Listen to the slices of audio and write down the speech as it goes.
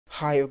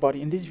Hi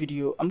everybody, in this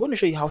video I'm going to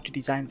show you how to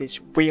design this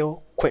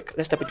real quick.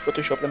 Let's type in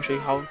Photoshop. Let me show you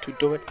how to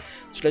do it.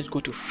 So let's go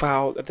to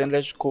file and then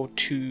let's go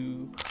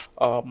to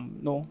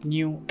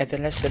new, and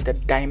then let's set the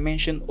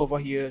dimension over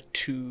here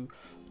to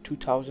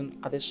 2000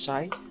 other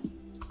side,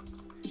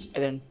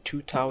 and then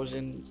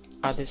 2000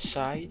 other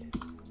side,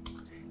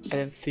 and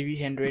then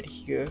 300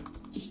 here,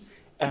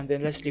 and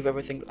then let's leave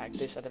everything like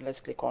this, and then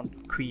let's click on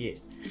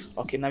create.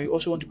 Okay, now we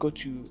also want to go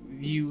to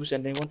views,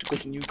 and then we want to go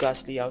to new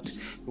gas layout.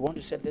 We want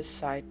to set this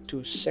side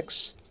to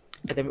 6,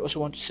 and then we also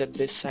want to set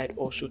this side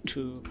also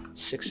to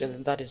 6, and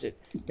then that is it.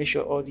 Make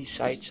sure all these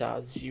sides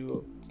are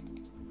 0,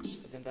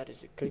 and then that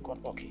is it. Click on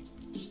OK.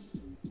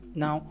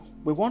 Now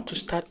we want to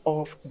start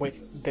off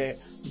with the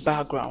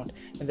background.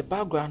 In the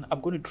background,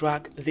 I'm going to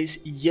drag this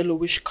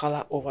yellowish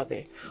color over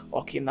there.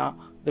 Okay, now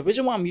the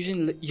reason why I'm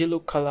using yellow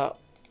color,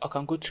 I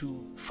can go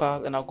to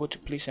file and I'll go to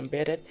place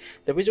embedded.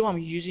 The reason why I'm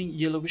using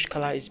yellowish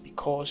color is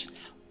because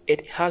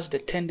it has the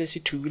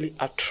tendency to really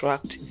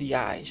attract the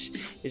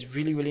eyes. It's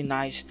really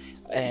nice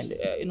and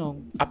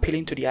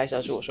appealing to the eyes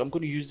as well. So I'm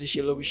going to use this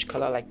yellowish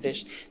color like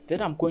this.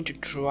 Then I'm going to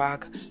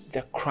drag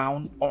the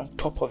crown on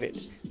top of it.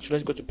 So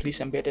let's go to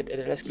place embedded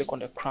and then let's click on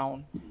the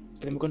crown,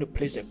 and then we're going to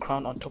place the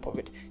crown on top of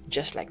it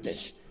just like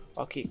this.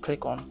 Okay,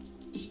 click on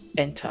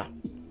enter.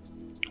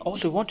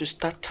 Also want to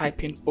start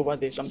typing over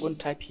this. I'm going to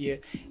type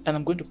here and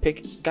I'm going to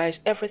pick, guys,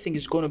 everything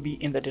is going to be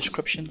in the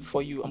description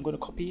for you. I'm going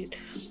to copy it,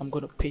 I'm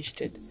going to paste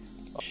it.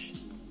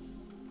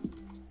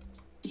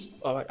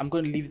 Alright, I'm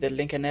going to leave the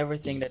link and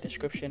everything in the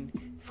description.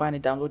 Find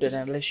it, download it,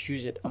 and let's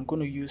use it. I'm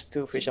going to use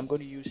stillfish. I'm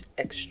going to use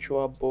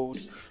extra bold.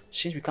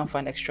 Since we can't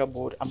find extra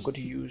bold, I'm going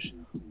to use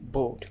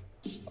bold.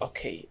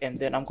 Okay, and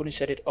then I'm going to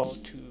set it all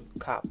to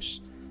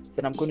caps.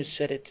 Then I'm going to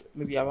set it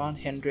maybe around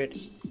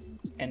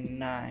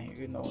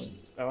 109,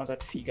 around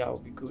that figure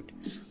will be good.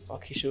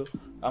 Okay, so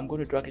I'm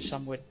going to drag it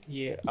somewhere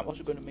here. I'm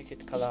also going to make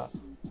it color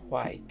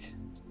white.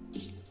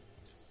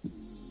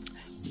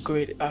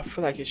 Great, I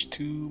feel like it's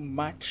too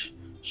much,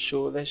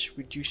 so let's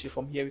reduce it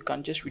from here. We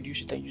can just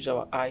reduce it and use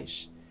our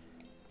eyes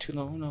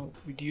to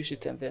reduce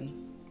it, and then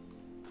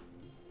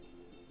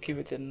give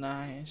it a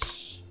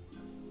nice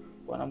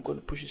one. I'm going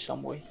to push it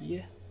somewhere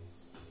here.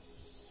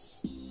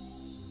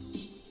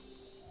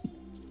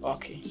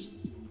 Okay,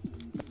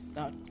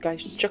 now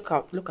guys, check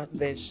out, look at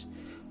this.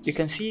 You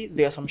can see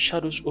there are some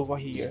shadows over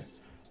here.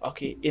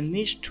 Okay, it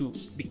needs to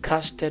be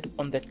casted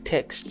on the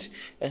text,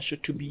 and so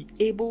to be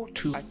able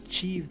to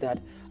achieve that,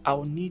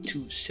 I'll need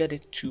to set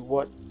it to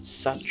what?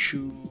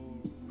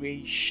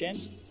 Saturation.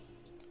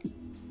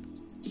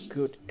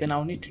 Good. Then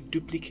I'll need to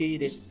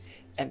duplicate it,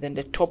 and then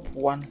the top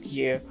one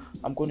here,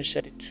 I'm going to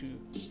set it to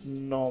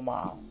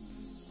normal.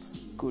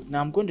 Good. Now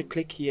I'm going to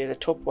click here, the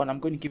top one, I'm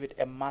going to give it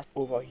a mask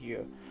over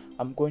here.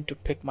 I'm going to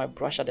pick my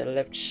brush at the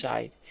left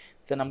side,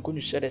 then I'm going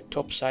to set the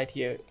top side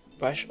here,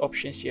 brush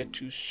options here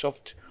to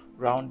soft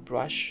round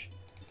brush.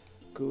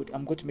 Good.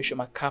 I'm going to make sure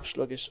my caps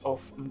lock is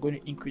off. I'm going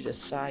to increase the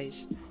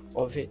size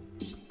of it,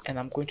 and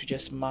I'm going to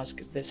just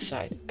mask this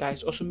side.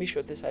 Guys, also make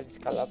sure this side is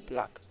color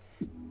black.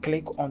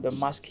 Click on the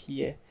mask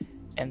here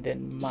and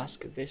then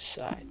mask this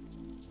side.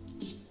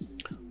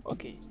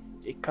 Okay,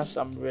 it casts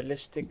some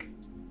realistic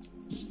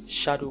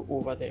shadow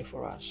over there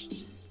for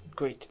us.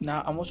 Great.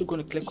 Now I'm also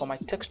going to click on my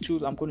text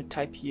tool. I'm going to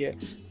type here,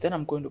 then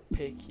I'm going to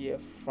pick here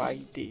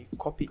Friday,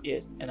 copy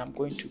it, and I'm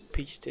going to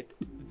paste it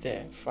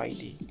there,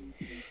 Friday.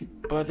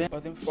 But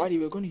then Friday,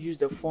 we're going to use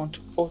the font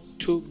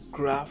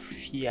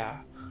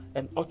Orthographia,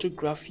 and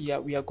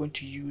Orthographia we are going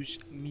to use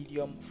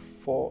medium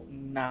for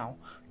now.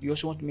 You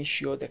also want to make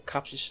sure the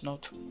caps is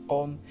not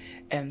on,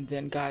 and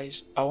then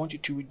guys, I want you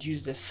to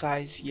reduce the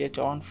size here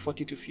to around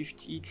 40 to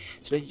 50.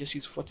 So let's just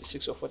use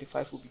 46 or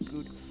 45 will be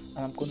good,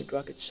 and I'm going to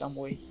drag it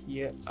somewhere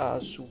here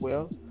as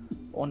well.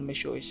 I want to make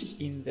sure it's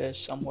in there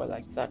somewhere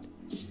like that.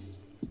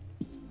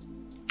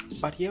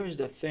 But here is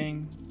the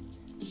thing,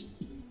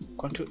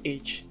 Ctrl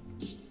H,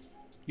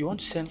 you want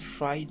to send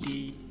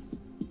Friday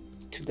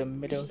to the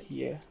middle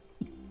here.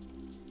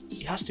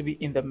 It has to be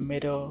in the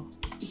middle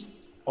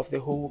of the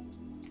whole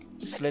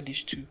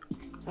sliders too.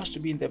 It has to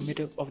be in the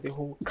middle of the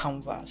whole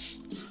canvas.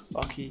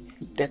 Okay,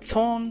 the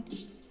tone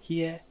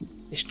here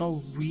is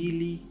not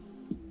really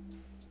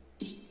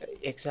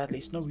exactly,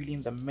 it's not really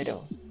in the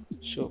middle.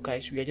 So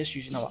guys, we are just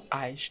using our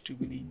eyes to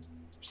really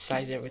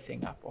size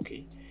everything up.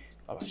 Okay,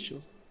 alright,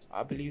 so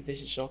I believe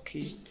this is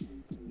okay.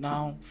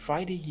 Now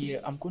Friday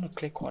here, I'm going to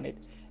click on it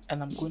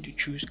and I'm going to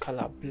choose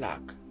color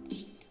black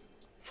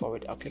for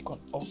it. I'll click on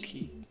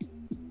OK.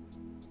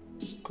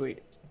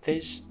 Great,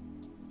 this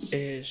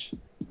is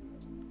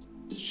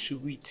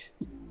sweet.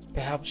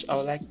 Perhaps I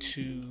would like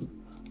to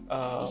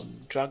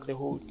drag the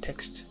whole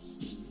text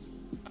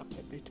up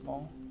a bit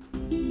more.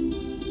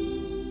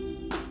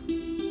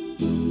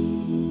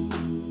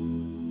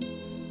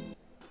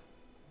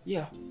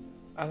 Yeah,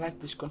 I like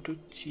this. Ctrl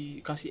T.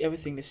 You can see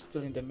everything is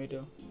still in the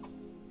middle.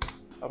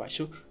 Alright,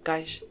 so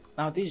guys,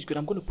 now this is good.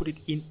 I'm going to put it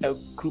in a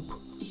group.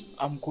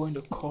 I'm going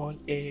to call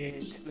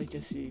it, let's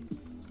just say,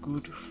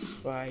 Good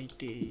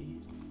Friday.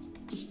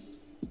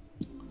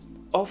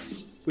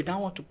 Off, we now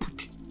want to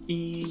put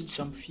in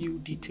some few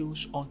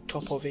details on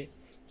top of it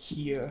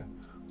here.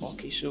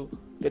 Okay, so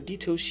the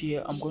details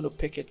here, I'm going to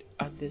pick it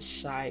at this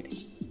side.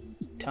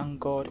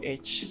 Thank God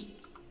it's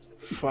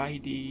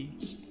Friday,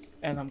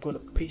 and I'm going to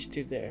paste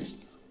it there.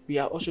 We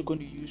are also going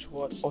to use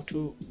what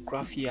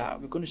orthography.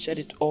 We're going to set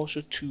it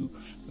also to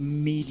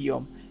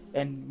medium,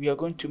 and we are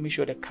going to make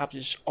sure the caps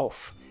is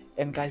off.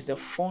 And guys, the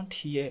font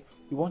here,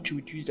 we want to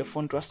reduce the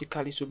font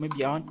drastically, so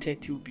maybe around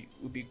 30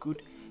 will be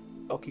good.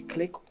 Okay,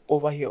 click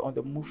over here on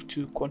the move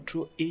to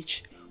Control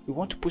H. We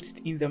want to put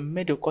it in the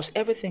middle because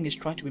everything is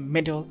trying to be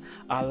middle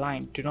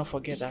aligned. Do not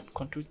forget that.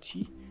 Control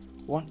T.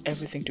 We want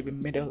everything to be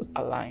middle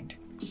aligned.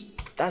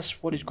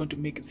 That's what is going to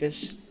make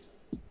this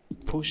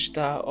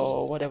poster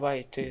or whatever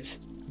it is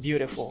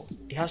beautiful.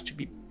 It has to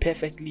be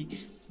perfectly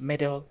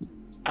middle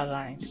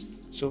aligned.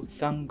 So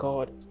thank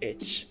God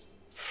it's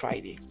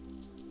Friday.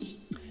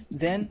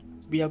 Then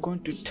we are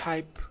going to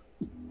type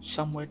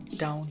somewhere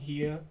down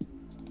here,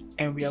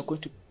 and we are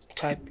going to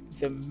type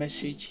the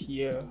message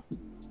here.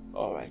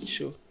 Alright,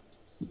 so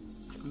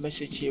the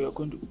message here, we're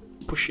going to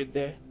push it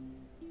there.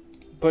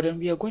 But then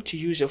we are going to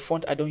use a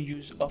font I don't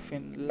use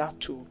often,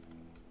 Lato.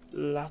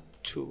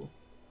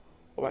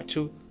 Alright,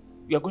 so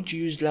we are going to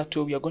use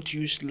Lato. We are going to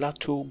use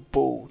Lato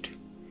bold.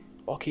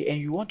 Okay, and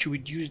you want to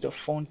reduce the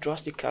font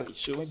drastically,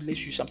 so maybe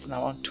let's use something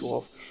around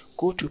 12.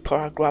 Go to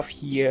paragraph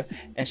here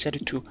and set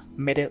it to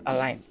middle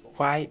aligned.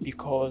 Why?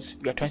 Because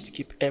we are trying to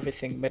keep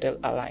everything middle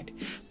aligned.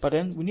 But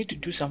then we need to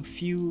do some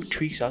few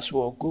tweaks as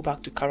well. Go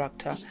back to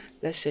character.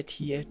 Let's set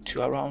here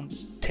to around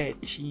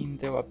 13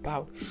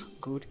 thereabout.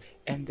 Good.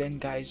 And then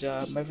guys,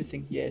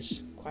 everything here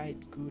is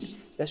quite good.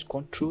 Let's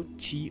Control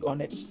T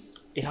on it.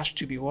 It has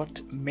to be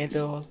what?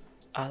 Middle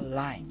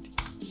aligned.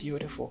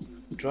 Beautiful.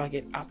 Drag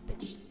it up.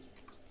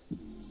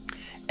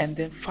 And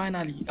then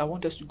finally, I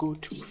want us to go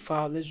to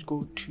file. Let's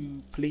go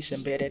to place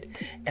embedded,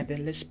 and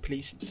then let's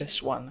place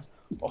this one.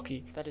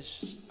 Okay, that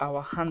is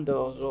our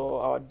handles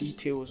or our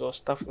details or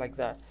stuff like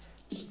that,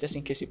 just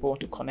in case people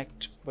want to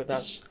connect with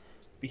us.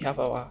 We have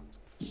our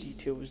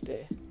details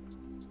there.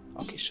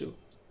 Okay, so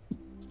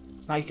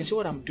now you can see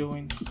what I'm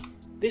doing.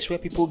 This is where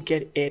people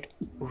get it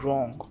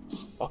wrong.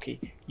 Okay,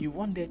 you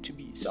want there to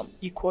be some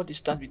equal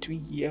distance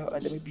between here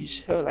and then maybe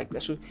here like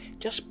that. So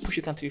just push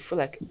it until you feel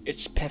like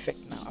it's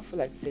perfect. Now I feel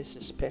like this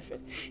is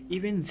perfect.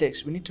 Even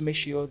this, we need to make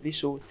sure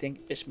this whole thing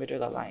is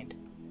middle aligned.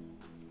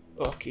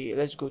 Okay,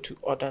 let's go to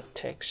other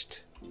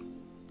text.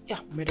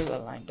 Yeah, middle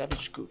aligned. That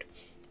is good.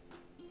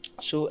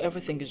 So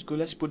everything is good.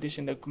 Let's put this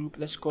in the group.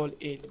 Let's call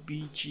it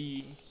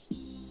BG.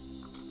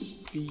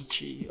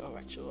 All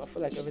right, so I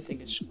feel like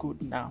everything is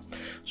good now.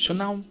 So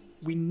now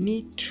we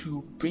need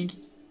to bring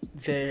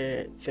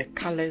the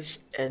colors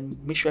and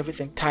make sure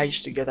everything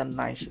ties together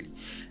nicely.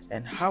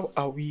 And how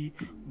are we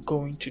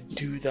going to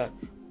do that?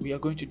 We are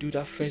going to do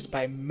that first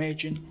by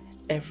merging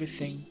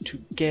everything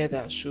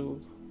together. So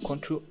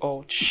Control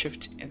Alt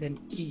Shift and then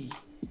E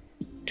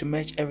to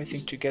merge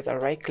everything together.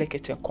 Right click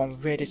it and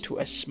convert it to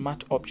a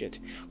smart object.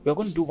 We are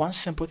going to do one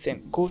simple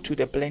thing. Go to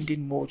the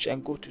blending modes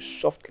and go to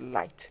soft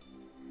light.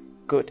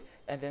 Good.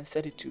 And then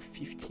set it to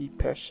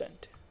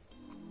 50%.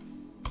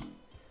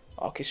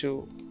 Okay,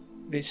 so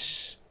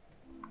this,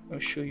 I'll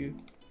show you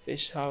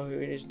this how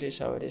it is, this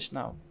how it is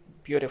now.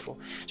 Beautiful.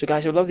 So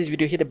guys, if you love this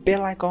video, hit the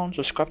bell icon,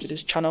 subscribe to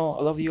this channel.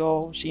 I love you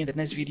all. See you in the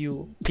next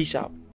video. Peace out.